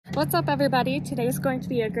What's up, everybody? Today is going to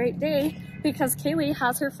be a great day because Kaylee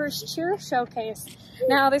has her first cheer showcase.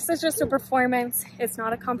 Now, this is just a performance. It's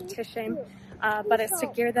not a competition, but it's to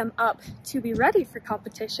gear them up to be ready for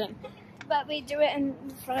competition. But we do it in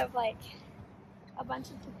front of like a bunch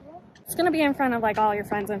of people. It's going to be in front of like all your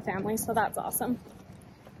friends and family, so that's awesome.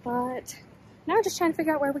 But now we're just trying to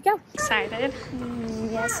figure out where we go. Excited?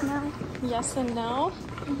 Yes, no. Yes and no.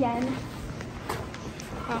 Yen.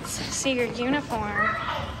 Let's see your uniform.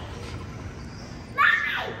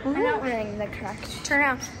 I'm not wearing the correct. Turn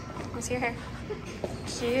around. Let's see your hair.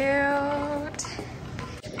 Cute.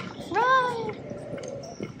 Run!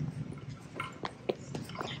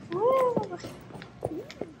 Woo!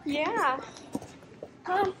 Yeah.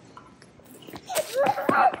 Come.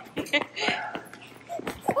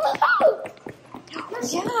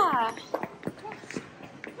 Yeah.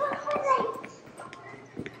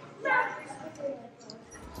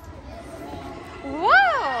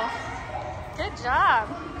 Whoa! Good job.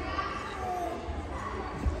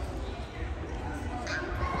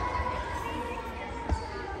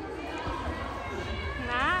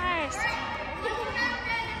 Nice.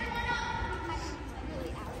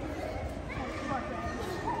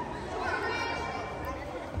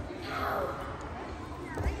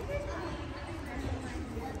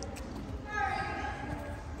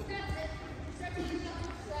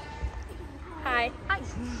 Hi. Hi.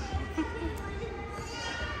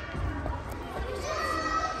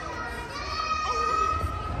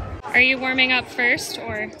 Are you warming up first,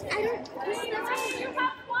 or?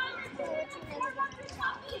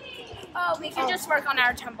 Oh, we can just work on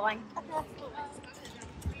our tumbling.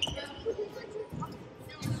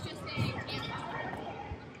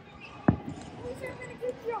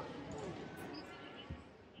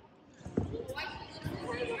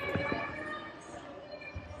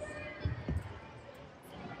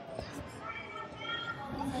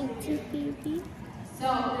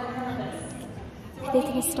 Are they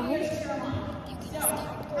gonna start?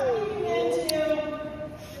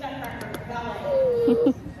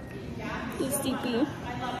 He's sleepy.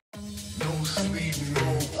 No sleep, no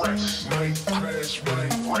rest. Night crash,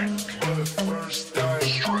 right wreck. But first I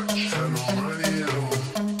stretch and run it on.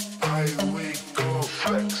 I wake up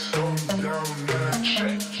flex, I'm down that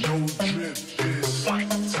check. No drip is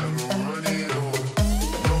fight and run it on.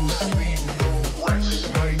 No sleep, no rest.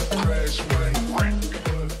 Night crash, right wreck.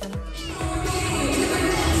 But first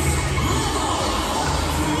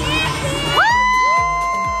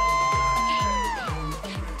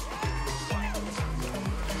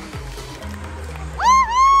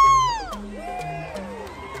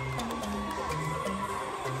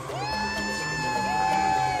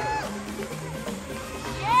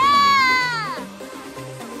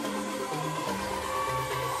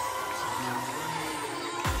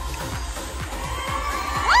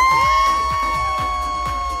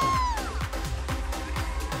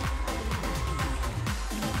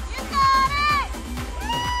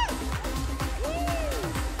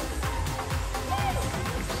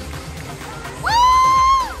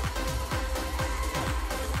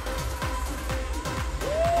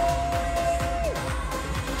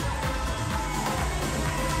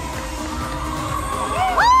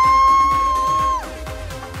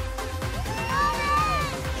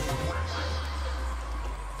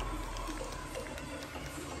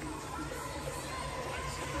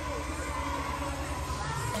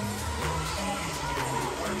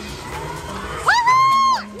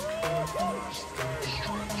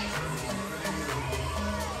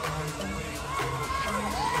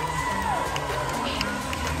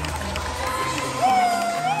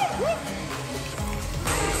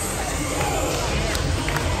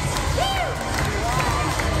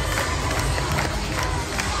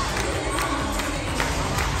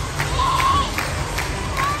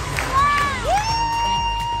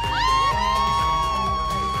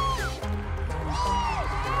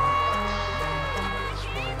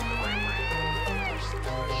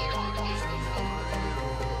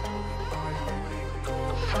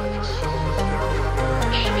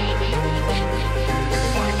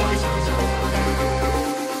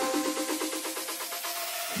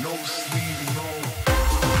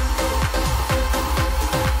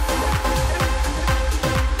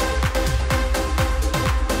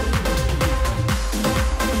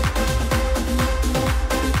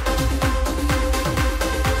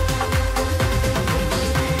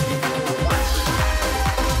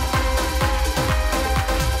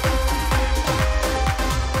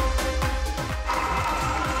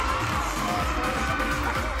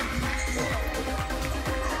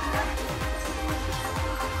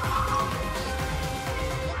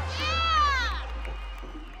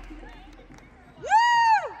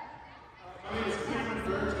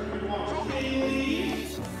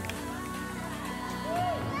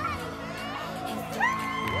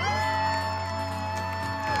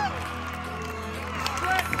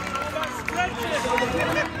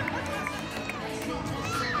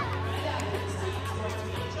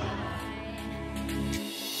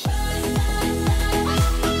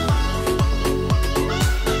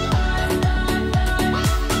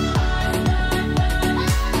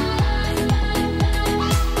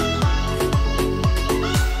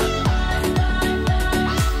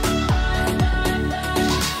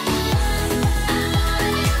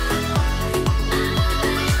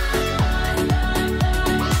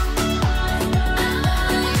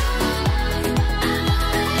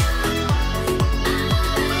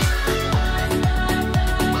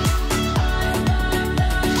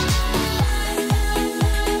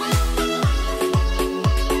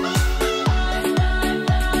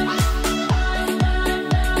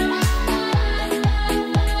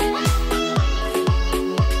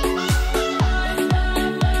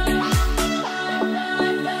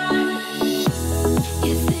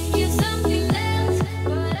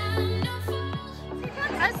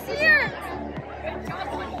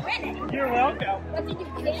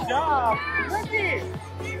job. Ricky!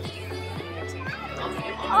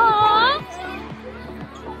 Aww.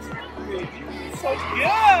 So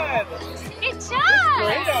good! Good job.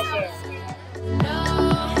 Great out there.